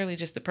necessarily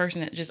just the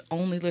person that just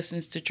only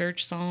listens to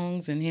church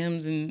songs and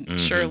hymns and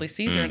Shirley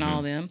Caesar and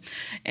all them.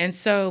 And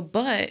so,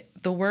 but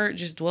the word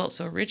just dwelt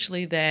so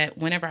richly that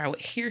whenever I would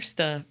hear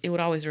stuff, it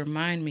would always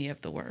remind me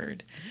of the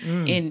word.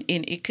 And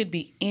it could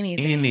be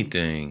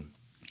anything.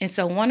 And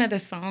so one of the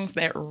songs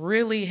that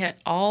really had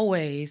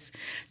always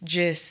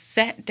just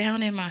sat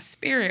down in my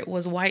spirit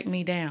was Wipe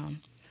Me Down,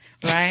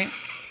 right?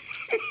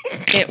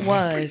 It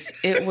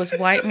was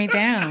Wipe Me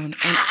Down.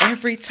 And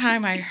every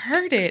time I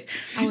heard it,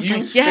 I was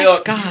like,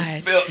 yes,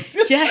 God.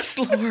 Yes,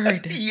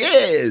 Lord.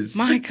 Yes.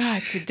 My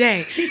God,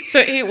 today. So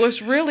it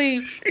was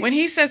really, when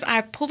he says,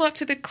 I pull up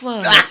to the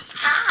club,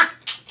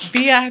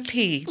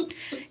 VIP,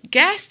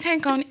 gas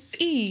tank on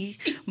E,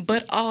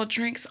 but all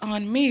drinks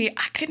on me,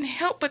 I couldn't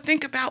help but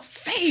think about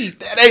faith.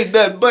 That ain't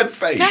nothing but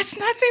faith. That's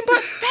nothing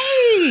but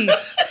faith.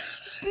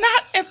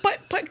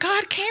 But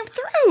God came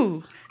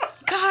through.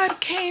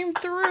 God came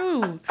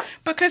through.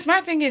 Because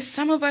my thing is,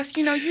 some of us,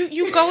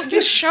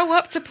 you show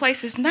up to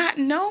places not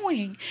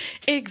knowing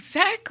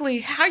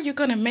exactly how you're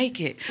going to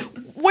make it,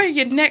 where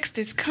your next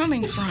is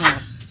coming from.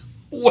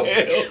 Well,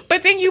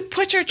 but then you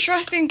put your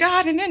trust in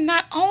God, and then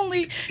not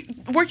only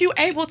were you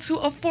able to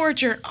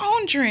afford your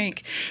own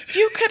drink,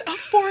 you could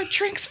afford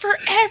drinks for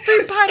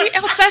everybody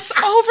else. That's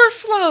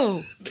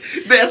overflow.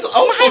 That's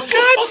overflow. My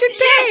God,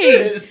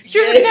 today,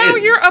 Yes, now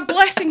you're a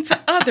blessing to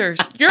others.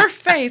 Your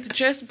faith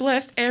just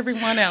blessed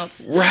everyone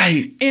else.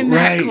 Right. In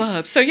that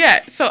club. So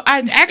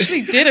I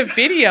actually did a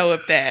video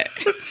of that.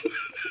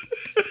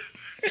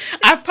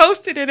 I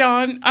posted it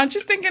on. I'm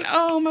just thinking,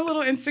 my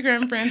little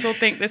Instagram friends will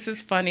think this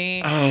is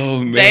funny. Oh,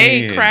 man.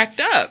 They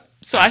cracked up.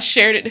 So I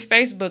shared it to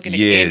Facebook, and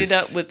it ended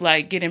up with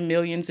getting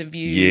millions of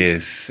views.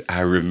 Yes, I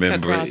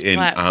remember. And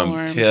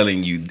platforms. I'm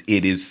telling you,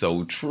 it is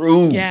so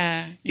true.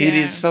 Yeah. It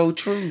is so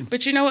true.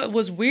 But it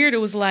was weird. It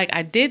was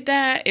I did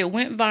that. It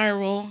went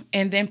viral.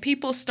 And then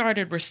people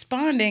started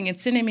responding and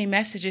sending me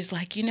messages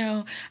I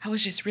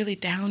was just really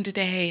down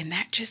today. And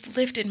that just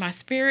lifted my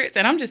spirits.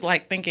 And I'm just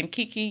thinking,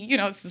 Kiki,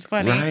 this is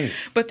funny. Right.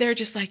 But they're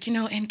just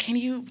and can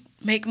you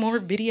make more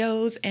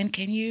videos, and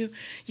can you,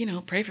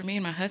 pray for me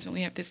and my husband?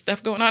 We have this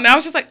stuff going on. And I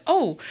was just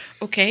oh,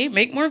 okay,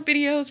 make more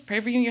videos, pray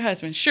for you and your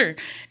husband, sure.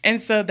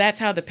 And so that's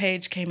how the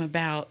page came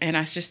about, and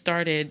I just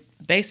started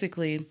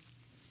basically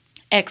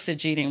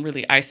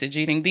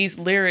eisegeting these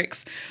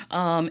lyrics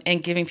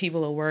and giving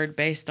people a word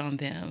based on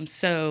them.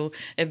 So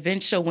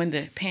eventually when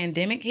the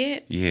pandemic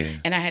hit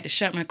and I had to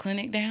shut my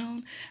clinic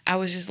down, I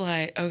was just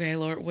okay,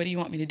 Lord, what do you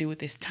want me to do with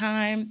this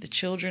time? The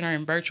children are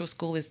in virtual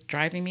school. It's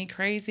driving me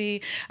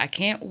crazy. I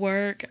can't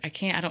work. I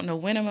don't know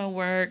when I'm going to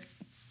work.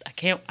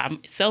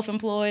 I'm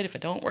self-employed. If I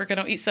don't work, I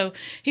don't eat. So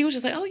he was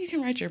just oh, you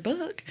can write your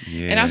book.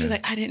 Yeah. And I was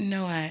just I didn't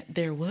know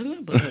there was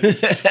a book.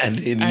 I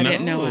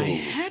didn't know I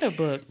had a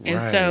book. Right.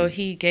 And so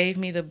he gave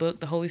me the book.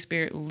 The Holy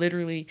Spirit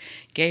literally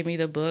gave me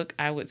the book.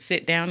 I would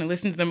sit down and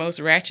listen to the most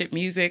ratchet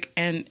music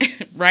and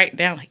write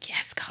down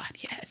yes, God,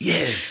 yes.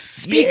 Yes.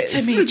 Speak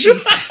to me,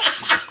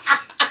 Jesus.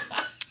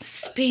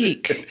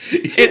 Speak.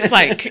 It's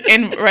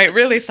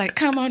really it's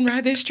come on,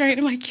 ride this train.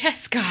 I'm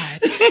yes,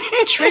 God,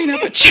 train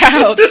up a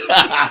child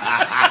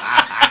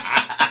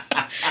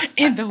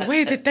in the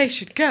way that they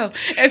should go.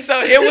 And so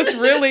it was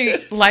really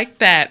like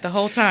that the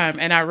whole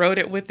time. And I wrote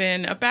it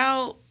within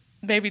about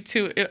maybe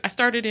I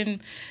started in,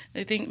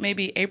 I think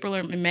maybe April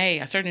or May.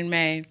 I started in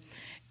May,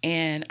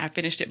 and I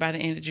finished it by the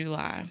end of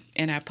July,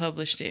 and I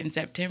published it in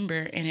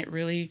September, and it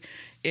really,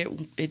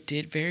 it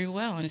did very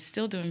well, and it's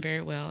still doing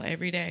very well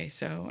every day.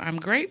 So I'm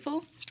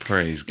grateful.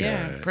 Praise God.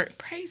 Yeah,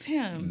 praise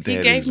Him. He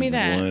gave me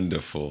that.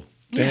 Wonderful.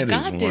 Yeah,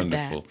 God is wonderful. Did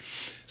that.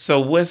 So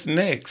what's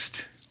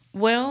next?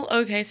 Well,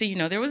 okay, so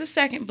there was a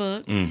second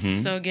book. Mm-hmm.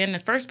 So again, the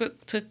first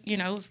book took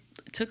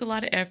a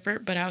lot of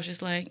effort, but I was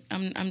just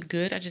I'm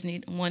good. I just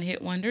need one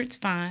hit wonder. It's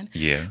fine.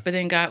 Yeah. But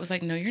then God was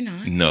no, you're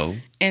not. No.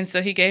 And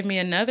so He gave me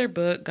another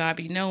book, God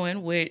Be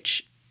Knowing,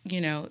 which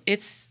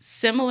it's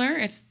similar.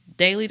 It's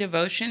daily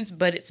devotions,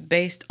 but it's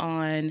based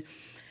on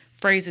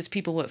phrases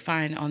people would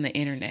find on the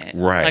internet,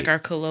 right? Our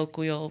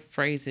colloquial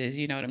phrases.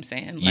 You know what I'm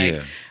saying?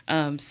 Yeah.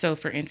 So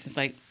for instance,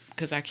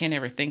 because I can't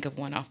ever think of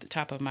one off the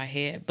top of my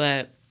head,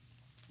 but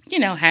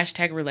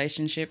hashtag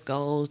relationship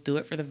goals, do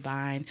it for the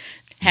vine,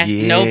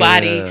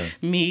 nobody,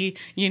 me,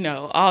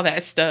 all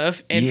that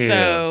stuff. And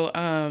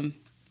so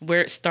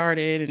where it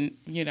started and,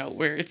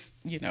 where it's,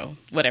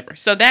 whatever.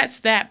 So that's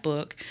that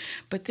book.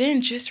 But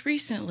then just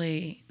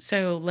recently,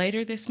 so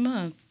later this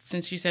month,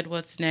 since you said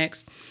what's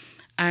next,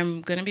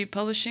 I'm going to be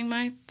publishing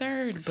my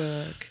third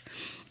book.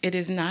 It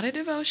is not a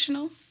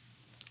devotional.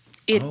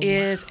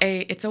 It's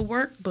a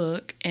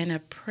workbook and a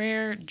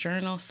prayer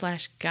journal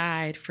 /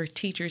 guide for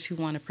teachers who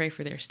want to pray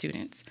for their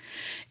students.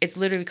 It's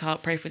literally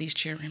called Pray for These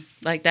Children.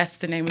 That's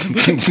the name of the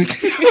book.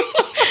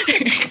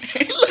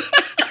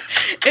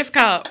 It's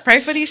called Pray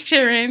for These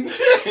Children,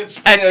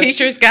 a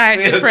teacher's guide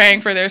to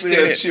praying for their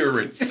students.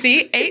 CHIRREN.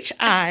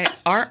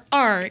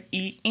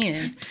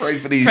 Pray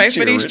for these Pray children.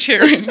 For these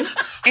children.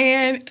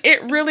 And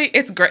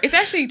it's great. It's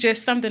actually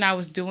just something I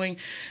was doing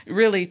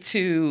really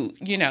to,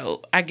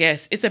 I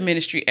guess it's a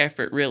ministry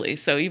effort really.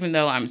 So even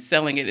though I'm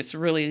selling it, it's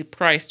really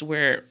priced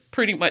where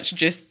pretty much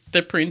just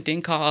the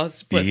printing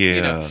costs. Plus,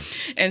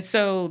 And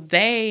so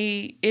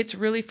it's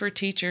really for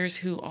teachers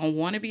who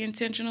want to be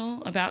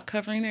intentional about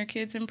covering their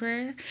kids in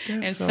prayer.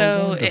 That's and so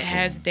wonderful. It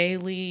has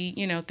daily,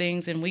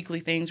 things and weekly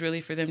things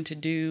really for them to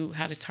do,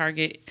 how to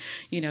target,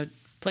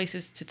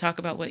 places to talk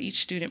about what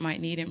each student might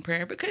need in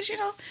prayer. Because,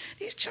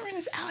 these children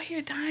is out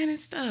here dying and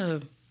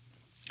stuff.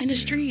 in the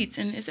streets,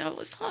 and it's a lot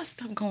of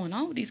stuff going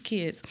on with these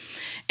kids.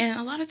 And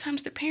a lot of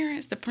times the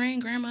parents, the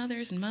praying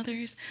grandmothers and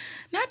mothers,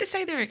 not to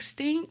say they're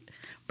extinct,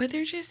 but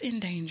they're just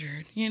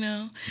endangered,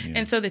 Yeah.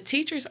 And so the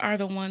teachers are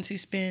the ones who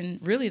spend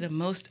really the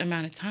most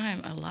amount of time,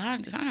 a lot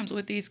of times,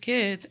 with these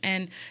kids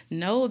and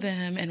know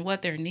them and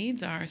what their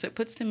needs are. So it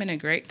puts them in a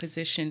great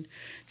position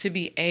to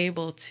be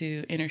able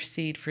to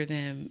intercede for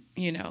them,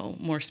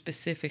 more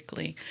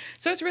specifically.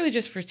 So it's really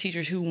just for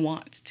teachers who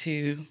want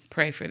to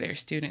pray for their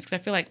students, because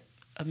I feel like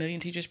a million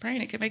teachers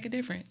praying, it could make a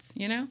difference,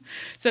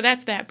 So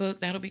that's that book.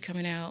 That'll be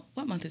coming out.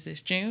 What month is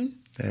this? June?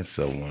 That's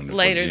so wonderful.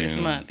 Later June. this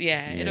month.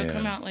 Yeah, it'll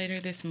come out later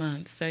this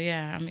month. So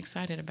yeah, I'm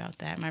excited about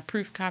that. My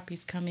proof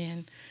copies come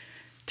in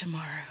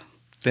tomorrow.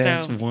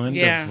 That's wonderful.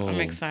 Yeah, I'm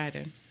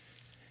excited.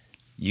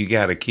 You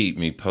got to keep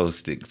me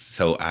posted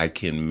so I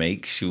can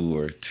make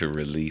sure to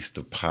release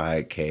the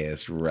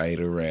podcast right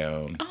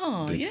around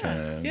the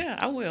time. Yeah,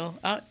 I will.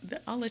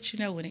 I'll let you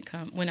know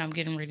when I'm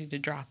getting ready to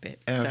drop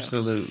it.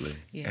 Absolutely. So,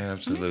 yeah,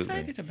 absolutely. I'm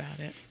excited about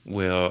it.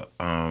 Well,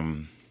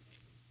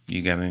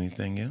 you got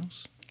anything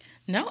else?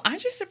 No, I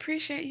just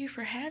appreciate you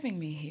for having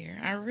me here.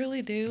 I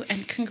really do.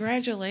 And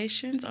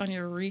congratulations on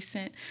your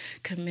recent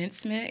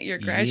commencement, your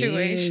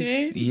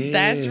graduation. Yes.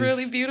 That's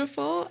really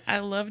beautiful. I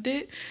loved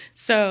it.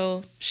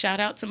 So shout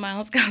out to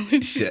Miles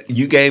College.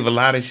 You gave a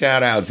lot of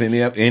shout outs.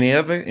 Any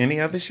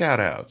other shout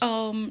outs?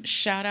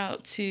 Shout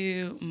out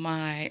to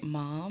my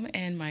mom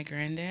and my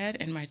granddad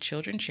and my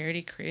children,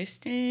 Charity,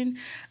 Kristen.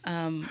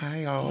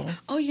 Hi, all.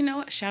 Oh, you know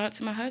what? Shout out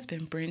to my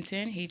husband,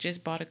 Brenton. He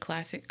just bought a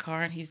classic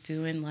car and he's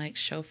doing like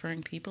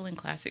chauffeuring people in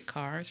classic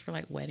cars for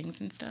like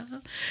weddings and stuff.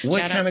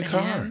 What kind of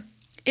car? Him.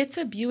 It's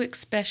a Buick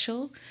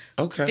Special.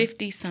 Okay.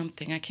 50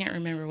 something. I can't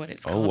remember what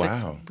it's called. Oh, wow.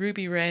 It's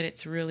ruby red.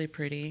 It's really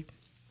pretty.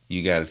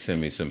 You got to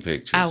send me some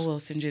pictures. I will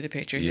send you the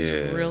pictures. Yeah.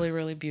 It's really,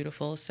 really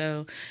beautiful.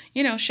 So,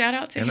 shout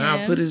out to him. And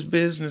I'll put his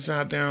business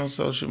out there on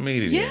social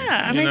media.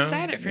 Yeah, I'm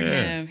excited for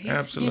him. He's,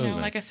 absolutely.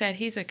 Like I said,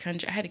 he's a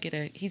country.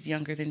 He's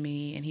younger than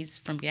me, and he's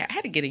from. I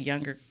had to get a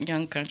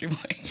young country boy.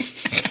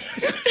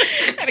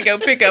 I had to go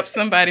pick up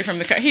somebody from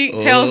the car. He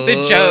tells the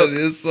joke.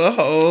 It's a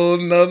whole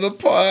nother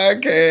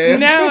podcast.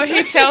 No,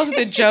 he tells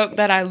the joke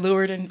that I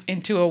lured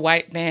into a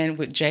white van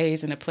with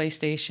J's and a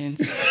PlayStation.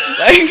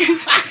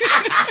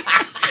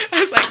 I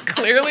was like,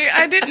 clearly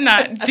I did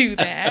not do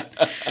that.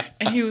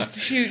 And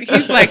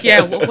he's like,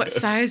 yeah, well, what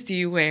size do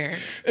you wear?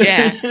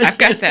 Yeah, I've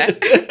got that.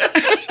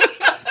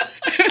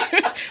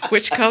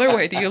 Which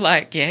colorway do you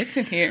like? Yeah, it's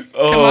in here.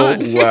 Come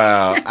on.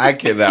 Wow. I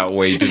cannot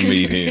wait to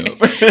meet him.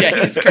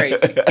 Yeah, he's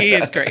crazy. He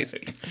is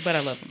crazy. But I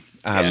love him.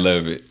 I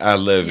love it. I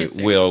love it.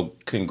 Sir. Well,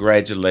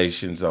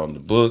 congratulations on the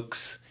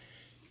books.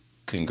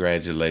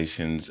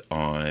 Congratulations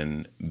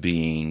on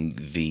being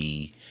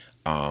the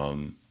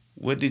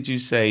what did you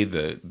say?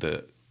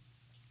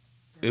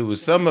 It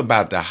was something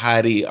about the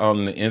hottie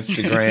on the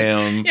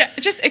Instagram. Yeah,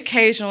 just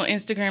occasional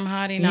Instagram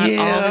hottie, not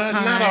all the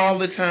time. Not all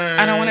the time.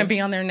 I don't want to be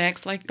on their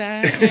necks like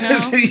that,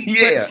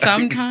 Yeah. But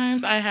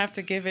sometimes I have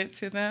to give it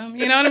to them.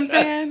 You know what I'm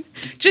saying?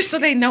 Just so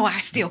they know I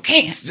still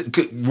can.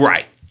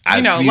 Right.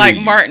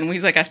 Like Martin,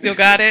 he's like, I still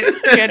got it.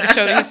 He had to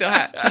show that he's still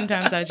hot.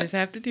 Sometimes I just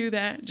have to do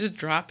that. Just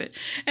drop it.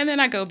 And then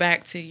I go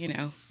back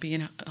to,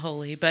 being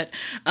holy. But,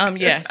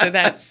 so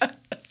that's...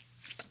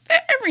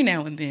 Every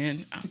now and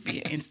then, I'll be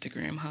an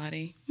Instagram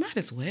hottie. Might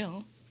as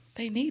well.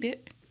 They need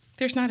it.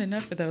 There's not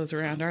enough of those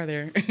around, are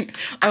there?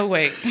 Oh,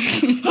 wait.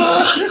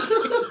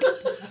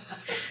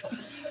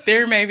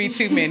 There may be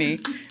too many.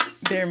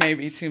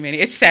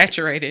 It's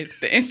saturated.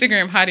 The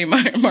Instagram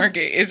hottie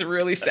market is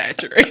really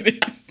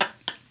saturated.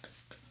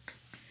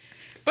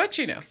 But,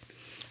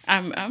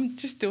 I'm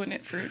just doing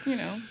it for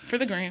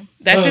the gram.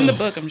 That's in the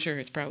book, I'm sure.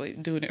 It's probably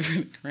doing it for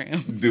the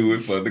gram. Do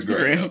it for the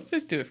gram.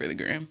 Just do it for the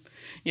gram.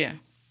 Yeah.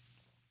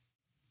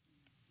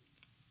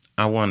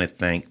 I want to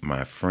thank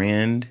my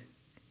friend,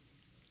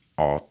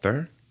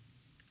 author,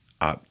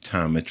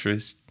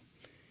 optometrist,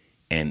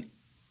 and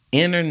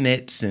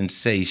internet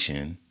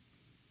sensation,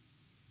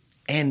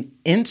 and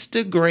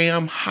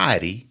Instagram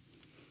hottie,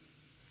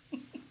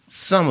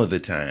 some of the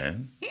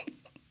time,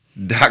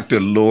 Dr.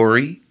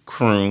 Lori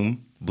Kroom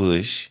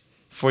Bush,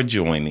 for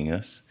joining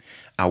us.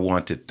 I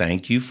want to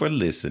thank you for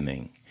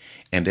listening.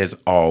 And as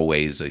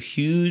always, a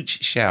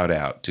huge shout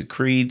out to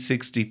Creed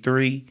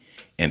 63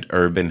 and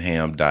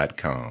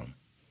urbanham.com.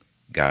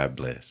 God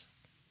bless.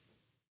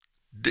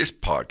 This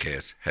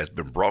podcast has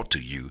been brought to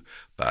you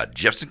by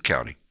Jefferson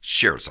County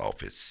Sheriff's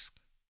Office.